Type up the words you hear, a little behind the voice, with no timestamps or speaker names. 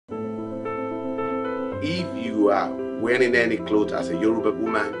If you are wearing any clothes as a Yoruba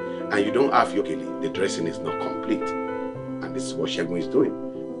woman and you don't have your Gele, the dressing is not complete. And this is what Segun is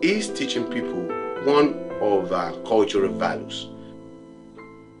doing. He's teaching people one of our cultural values.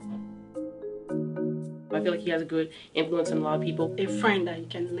 I feel like he has a good influence on a lot of people. A friend that you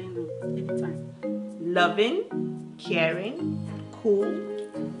can lean on anytime. Loving, caring, cool,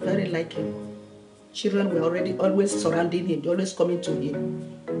 very like him. Children were already always surrounding him, always coming to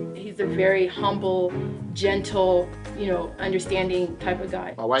him. He's a very humble, gentle, understanding type of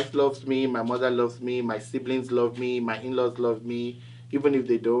guy. My wife loves me, my mother loves me, my siblings love me, my in-laws love me. Even if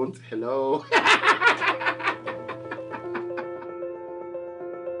they don't, hello.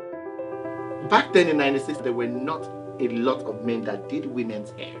 Back then in '96, there were not a lot of men that did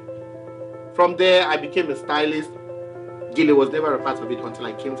women's hair. From there, I became a stylist. Gele was never a part of it until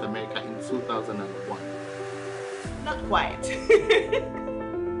I came to America in 2001. Not quite.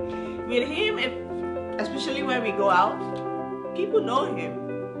 With him, especially when we go out, people know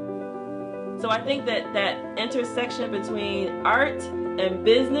him. So I think that intersection between art and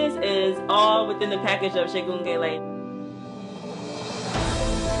business is all within the package of Segun Gele.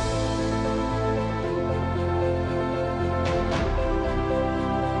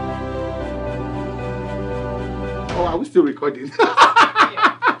 Oh, are we still recording?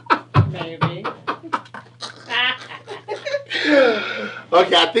 Maybe.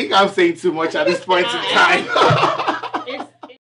 Okay, I think I'm saying too much at this point in time.